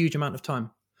not a huge amount of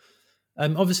time.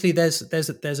 Obviously, there's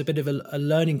a bit of a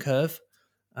learning curve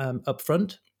up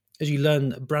front as you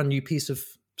learn a brand new piece of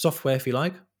software, if you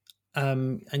like,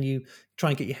 and you try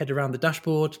and get your head around the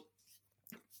dashboard.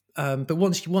 But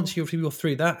once you're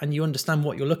through that and you understand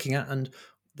what you're looking at and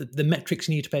the metrics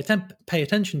you need to pay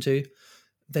attention to,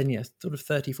 then sort of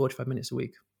 30, 45 minutes a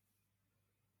week.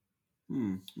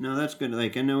 No, that's good.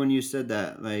 Like, I know when you said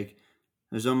that, like,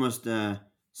 there's almost a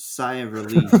sigh of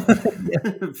relief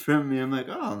from me. I'm like,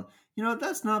 oh,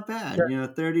 that's not bad. Yeah.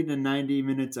 30 to 90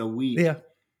 minutes a week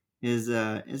is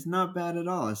not bad at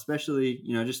all, especially,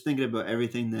 just thinking about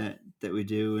everything that we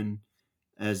do, and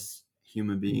as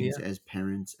human beings, as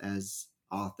parents, as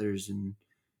authors and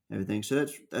everything. So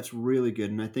that's really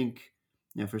good. And I think,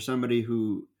 for somebody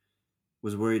who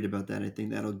was worried about that, I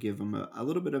think that'll give them a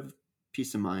little bit of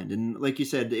peace of mind. And like you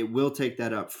said, it will take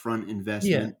that upfront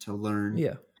investment to learn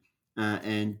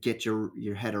and get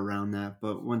your head around that.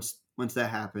 But once that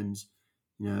happens,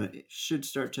 it should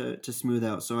start to smooth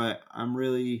out. So I'm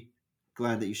really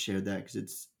glad that you shared that,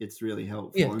 because it's really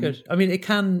helpful. Yeah, good. I mean,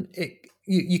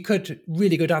 you could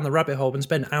really go down the rabbit hole and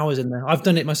spend hours in there. I've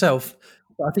done it myself,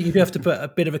 but I think you do have to put a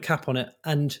bit of a cap on it.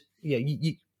 And yeah,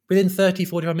 you within 30,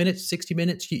 45 minutes, 60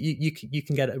 minutes, you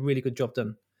can get a really good job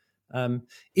done.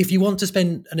 If you want to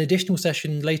spend an additional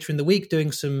session later in the week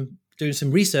doing some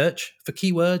research for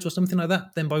keywords or something like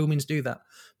that, then by all means do that.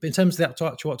 But in terms of the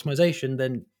actual optimization,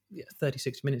 then 30,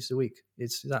 60 minutes a week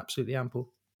is absolutely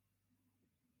ample.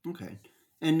 Okay.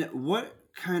 And what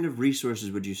kind of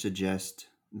resources would you suggest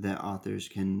that authors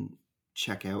can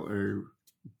check out or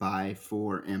buy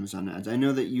for Amazon ads? I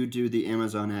know that you do the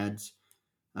Amazon ads,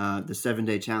 the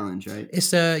 7-day challenge, right?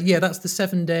 It's that's the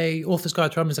 7-day author's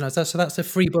guide to Amazon ads. So that's a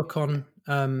free book on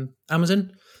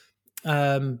Amazon.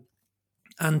 And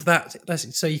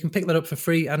that's so you can pick that up for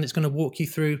free, and it's going to walk you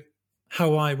through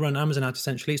how I run Amazon ads.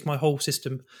 Essentially, it's my whole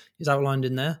system is outlined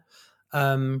in there.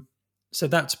 So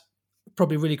that's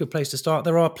probably a really good place to start.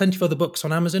 There are plenty of other books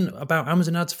on Amazon about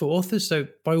Amazon ads for authors, so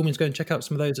by all means go and check out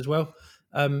some of those as well.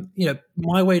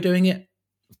 My way of doing it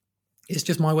is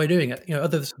just my way of doing it.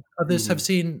 Others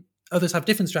have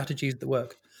different strategies that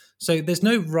work. So there's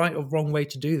no right or wrong way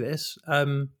to do this.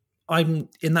 I'm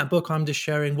in that book, I'm just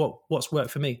sharing what's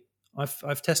worked for me.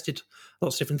 I've tested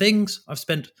lots of different things.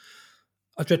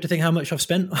 I dread to think how much I've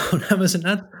spent on Amazon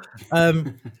ads.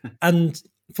 And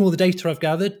from all the data I've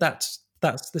gathered, that's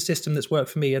the system that's worked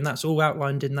for me, and that's all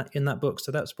outlined in that book.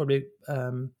 So that's probably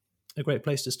a great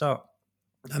place to start.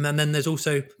 And then there's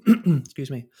also, excuse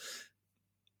me,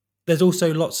 there's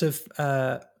also lots of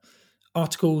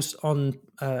articles on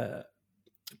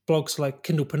blogs like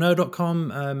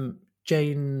kindlepreneur.com.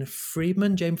 Jane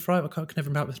Friedman, I can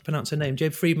never pronounce her name.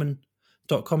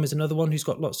 JaneFriedman.com is another one who's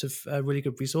got lots of really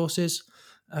good resources.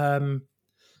 And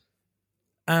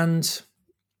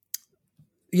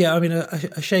yeah, I mean,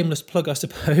 a shameless plug, I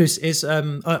suppose, is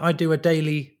I do a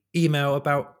daily email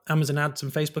about Amazon ads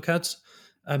and Facebook ads.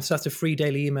 So that's a free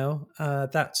daily email.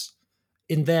 That's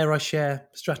in there. I share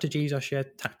strategies, I share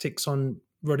tactics on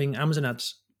running Amazon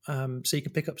ads. So you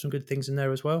can pick up some good things in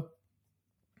there as well.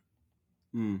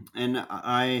 And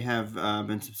I have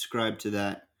been subscribed to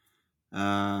that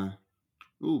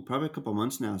probably a couple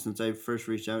months now since I first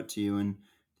reached out to you, and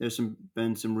there's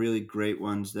been some really great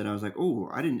ones that I was like,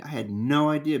 I had no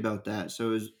idea about that.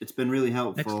 So it's been really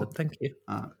helpful. Excellent, thank you.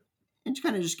 And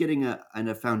kind of just getting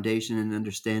a foundation and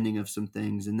understanding of some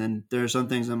things, and then there are some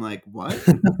things I'm like, what?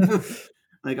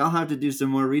 Like I'll have to do some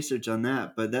more research on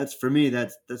that. But that's for me.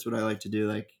 That's what I like to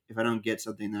do. Like if I don't get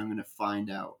something, then I'm going to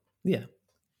find out. Yeah.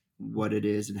 What it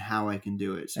is and how I can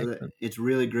do it. So Excellent. that it's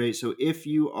really great. So if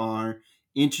you are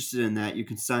interested in that, you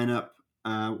can sign up.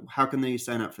 How can they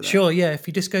sign up for that? Sure, yeah. If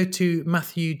you just go to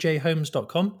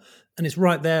matthewjholmes.com, and it's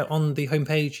right there on the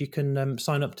homepage, you can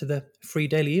sign up to the free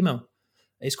daily email.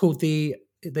 It's called the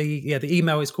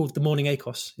email is called the Morning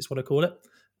ACOS, is what I call it.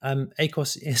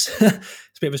 ACOS is it's a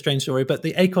bit of a strange story, but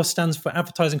the ACOS stands for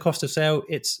advertising cost of sale.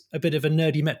 It's a bit of a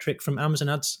nerdy metric from Amazon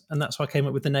ads, and that's why I came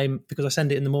up with the name, because I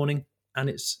send it in the morning. And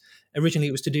originally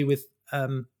it was to do with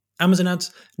Amazon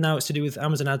ads. Now it's to do with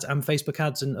Amazon ads and Facebook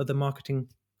ads and other marketing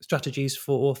strategies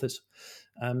for authors.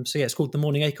 It's called the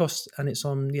Morning ACOS, and it's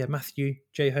on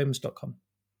matthewjholmes.com.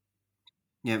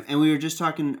 Yeah, and we were just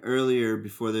talking earlier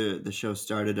before the show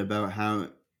started about how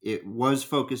it was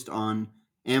focused on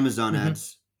Amazon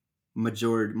ads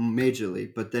majorly,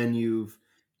 but then you're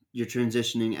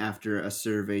transitioning after a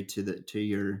survey to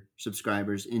your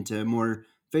subscribers into more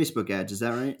Facebook ads. Is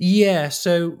that right? Yeah.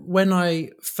 So when I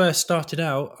first started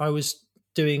out, I was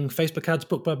doing Facebook ads,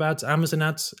 BookBub ads, Amazon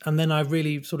ads, and then I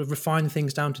really sort of refined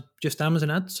things down to just Amazon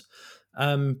ads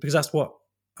because that's what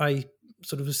I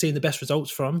sort of was seeing the best results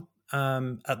from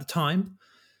at the time.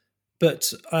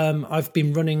 But I've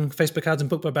been running Facebook ads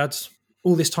and BookBub ads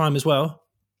all this time as well.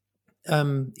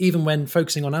 Even when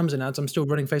focusing on Amazon ads, I'm still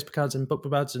running Facebook ads and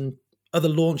BookBub ads and other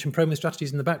launch and promo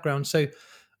strategies in the background. So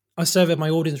I surveyed my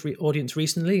audience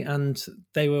recently, and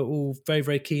they were all very,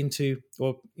 very keen to,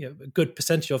 or a good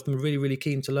percentage of them are really, really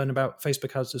keen to learn about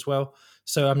Facebook ads as well.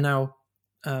 So I'm now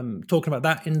talking about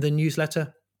that in the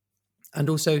newsletter, and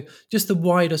also just the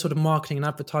wider sort of marketing and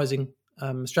advertising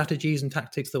strategies and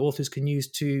tactics that authors can use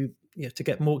to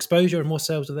get more exposure and more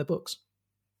sales of their books.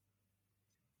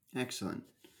 Excellent.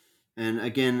 And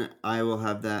again, I will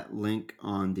have that link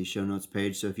on the show notes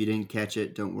page. So if you didn't catch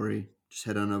it, don't worry. Just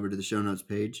head on over to the show notes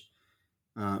page.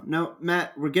 Now,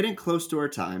 Matt, we're getting close to our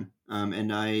time.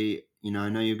 And I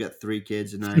know you've got 3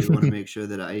 kids, and I want to make sure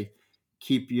that I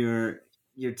keep your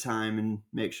time and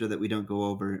make sure that we don't go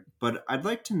over. But I'd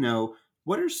like to know,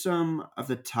 what are some of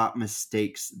the top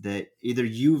mistakes that either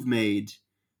you've made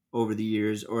over the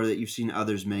years or that you've seen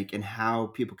others make, and how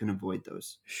people can avoid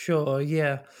those? Sure,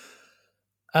 yeah.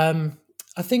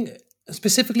 I think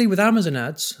specifically with Amazon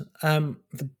ads,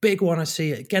 the big one I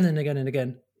see again and again and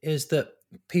again is that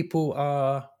people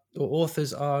are, or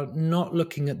authors are, not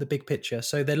looking at the big picture.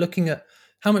 So they're looking at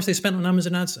how much they spent on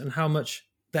Amazon ads and how much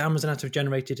the Amazon ads have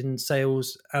generated in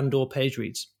sales and or page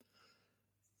reads.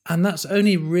 And that's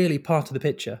only really part of the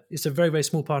picture. It's a very, very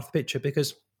small part of the picture,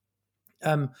 because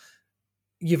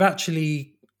you've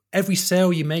actually, every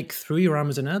sale you make through your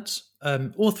Amazon ads,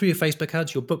 or through your Facebook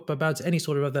ads, your BookBub ads, any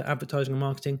sort of other advertising and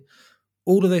marketing,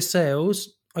 all of those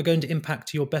sales are going to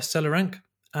impact your bestseller rank.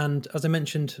 And as I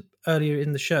mentioned earlier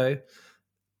in the show,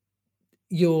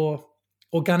 your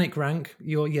organic rank,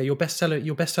 your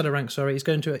bestseller rank, is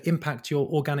going to impact your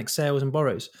organic sales and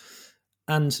borrows.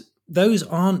 And those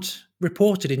aren't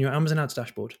reported in your Amazon ads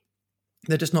dashboard.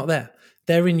 They're just not there.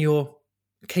 They're in your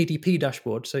KDP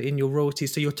dashboard, so in your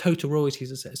royalties, so your total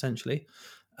royalties essentially.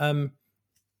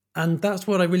 And that's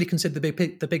what I really consider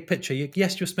the big picture.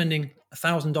 Yes, you're spending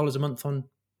 $1,000 a month on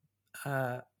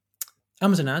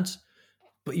Amazon ads,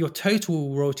 but your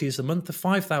total royalties a month are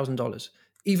 $5,000,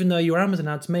 even though your Amazon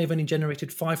ads may have only generated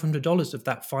 $500 of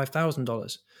that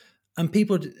 $5,000.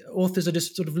 And authors are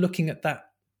just sort of looking at that,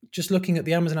 just looking at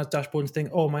the Amazon ads dashboard and think,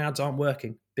 oh, my ads aren't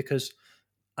working because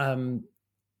I've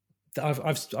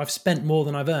spent more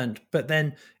than I've earned. But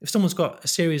then if someone's got a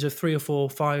series of 3 or 4 or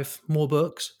 5 more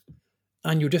books,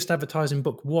 and you're just advertising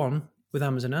book 1 with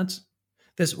Amazon ads,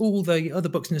 there's all the other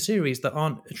books in the series that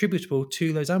aren't attributable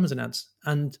to those Amazon ads.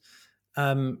 And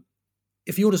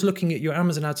if you're just looking at your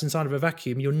Amazon ads inside of a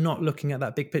vacuum, you're not looking at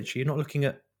that big picture. You're not looking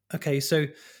at, okay, so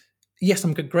yes,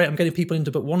 I'm great. I'm getting people into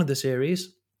book 1 of the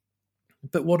series,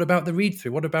 but what about the read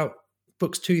through? What about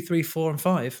books 2, 3, 4, and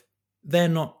 5? They're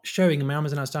not showing in my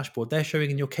Amazon ads dashboard. They're showing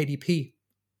in your KDP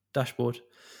dashboard.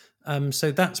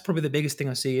 So that's probably the biggest thing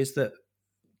I see, is that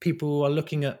people are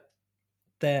looking at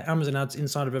their Amazon ads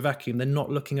inside of a vacuum. They're not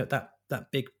looking at that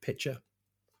big picture.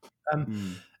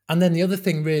 And then the other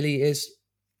thing really is,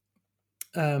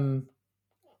 excuse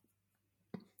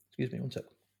me, one sec.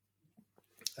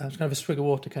 I'm just going to have a swig of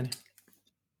water, Kenny.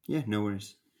 Yeah, no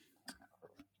worries.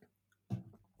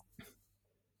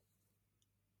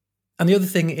 And the other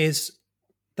thing is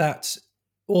that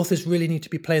authors really need to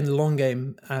be playing the long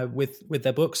game with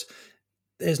their books.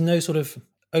 There's no sort of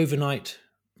overnight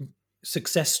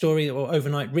success story or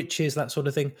overnight riches, that sort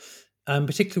of thing.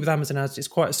 Particularly with Amazon ads, it's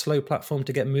quite a slow platform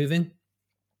to get moving.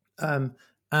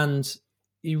 And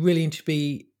you really need to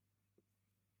be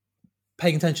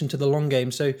paying attention to the long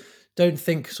game. So don't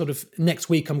think sort of next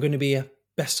week I'm going to be a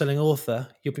best-selling author.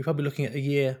 You'll be probably looking at a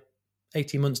year,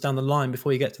 18 months down the line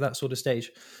before you get to that sort of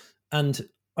stage. And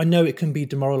I know it can be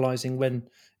demoralizing when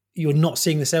you're not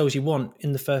seeing the sales you want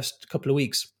in the first couple of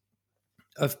weeks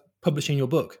of publishing your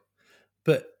book.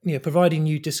 But providing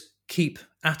you just keep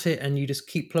at it and you just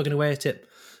keep plugging away at it,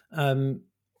 the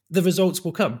results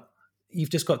will come. You've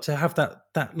just got to have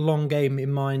that long game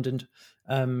in mind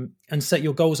and set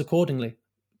your goals accordingly.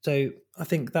 So I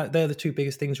think that they're the two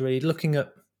biggest things, really: looking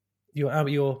at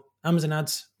your Amazon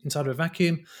ads inside of a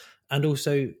vacuum, and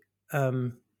also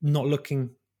not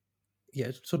looking,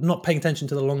 sort of not paying attention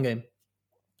to the long game.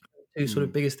 Two sort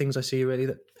of biggest things I see, really,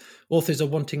 that authors are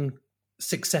wanting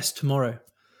success tomorrow,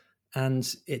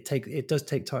 and it does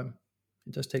take time.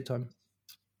 It does take time.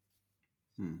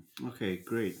 Okay,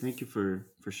 great. Thank you for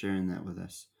sharing that with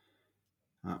us.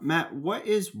 Matt, what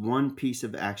is one piece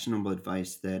of actionable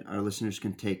advice that our listeners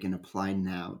can take and apply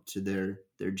now to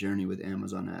their journey with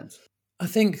Amazon ads? I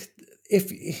think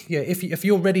if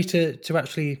you're ready to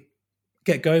actually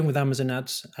get going with Amazon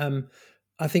ads,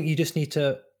 I think you've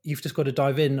just got to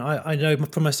dive in. I know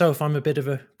for myself, I'm a bit of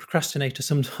a procrastinator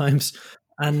sometimes,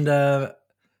 and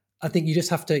I think you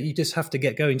just have to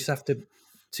get going. You just have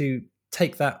to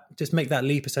take that, just make that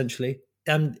leap, essentially.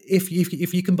 And if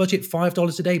you can budget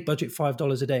 $5 a day, budget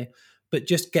 $5 a day, but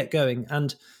just get going.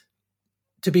 And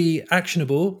to be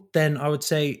actionable, then I would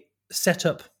say set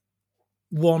up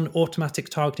one automatic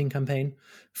targeting campaign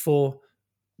for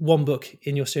one book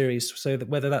in your series. So that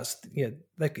whether that's,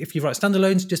 like if you write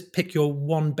standalones, just pick your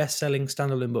one best-selling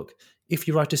standalone book. If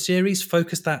you write a series,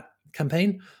 focus that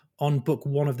campaign on book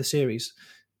 1 of the series.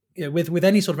 With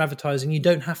any sort of advertising, you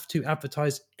don't have to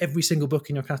advertise every single book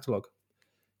in your catalog.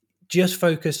 Just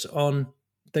focus on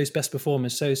those best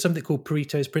performers. So something called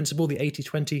Pareto's Principle, the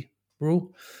 80-20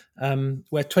 rule,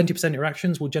 where 20% of your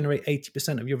actions will generate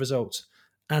 80% of your results.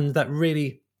 And that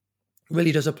really,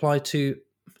 really does apply to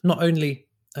not only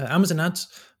Amazon ads,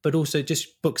 but also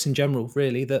just books in general,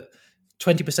 really, that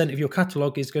 20% of your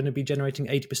catalog is going to be generating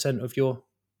 80% of your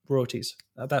royalties.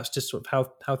 That's just sort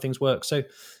of how things work. So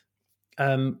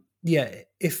if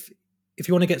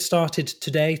you want to get started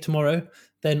today, tomorrow,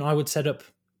 then I would set up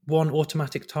one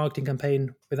automatic targeting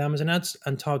campaign with Amazon ads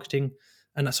and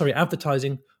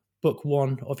advertising book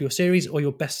one of your series or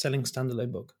your best-selling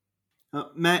standalone book.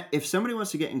 Matt, if somebody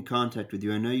wants to get in contact with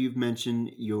you, I know you've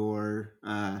mentioned your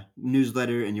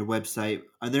newsletter and your website.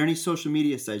 Are there any social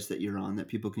media sites that you're on that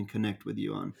people can connect with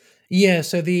you on? Yeah,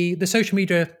 so the social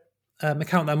media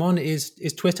account that I'm on is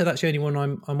Twitter. That's the only one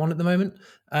I'm on at the moment,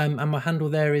 and my handle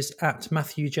there is at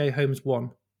Matthew J Holmes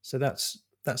 1. So that's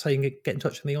how you can get in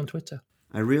touch with me on Twitter.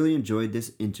 I really enjoyed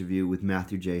this interview with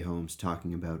Matthew J Holmes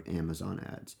talking about Amazon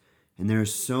ads. And there are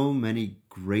so many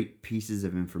great pieces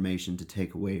of information to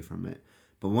take away from it.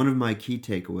 But one of my key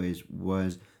takeaways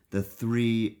was the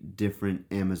 3 different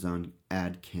Amazon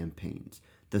ad campaigns.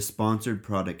 The sponsored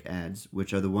product ads,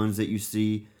 which are the ones that you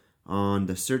see on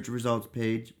the search results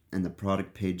page and the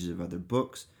product pages of other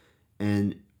books.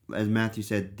 And as Matthew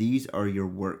said, these are your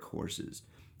workhorses.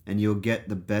 And you'll get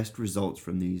the best results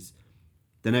from these.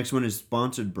 The next one is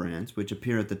sponsored brands, which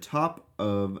appear at the top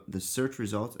of the search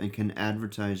results and can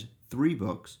advertise 3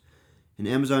 books. And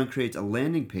Amazon creates a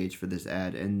landing page for this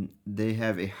ad, and they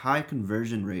have a high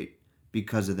conversion rate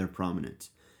because of their prominence.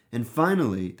 And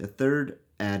finally, the third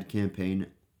ad campaign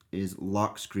is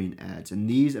lock screen ads, and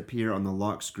these appear on the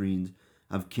lock screens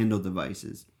of Kindle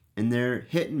devices. And they're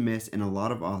hit and miss, and a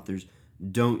lot of authors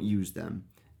don't use them.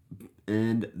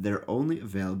 And they're only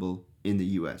available in the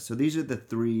US. So these are the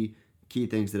 3 key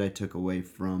things that I took away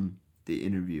from the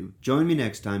interview. Join me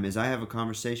next time as I have a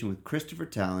conversation with Christopher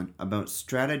Talent about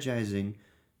strategizing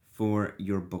for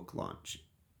your book launch.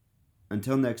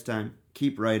 Until next time,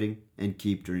 keep writing and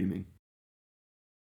keep dreaming.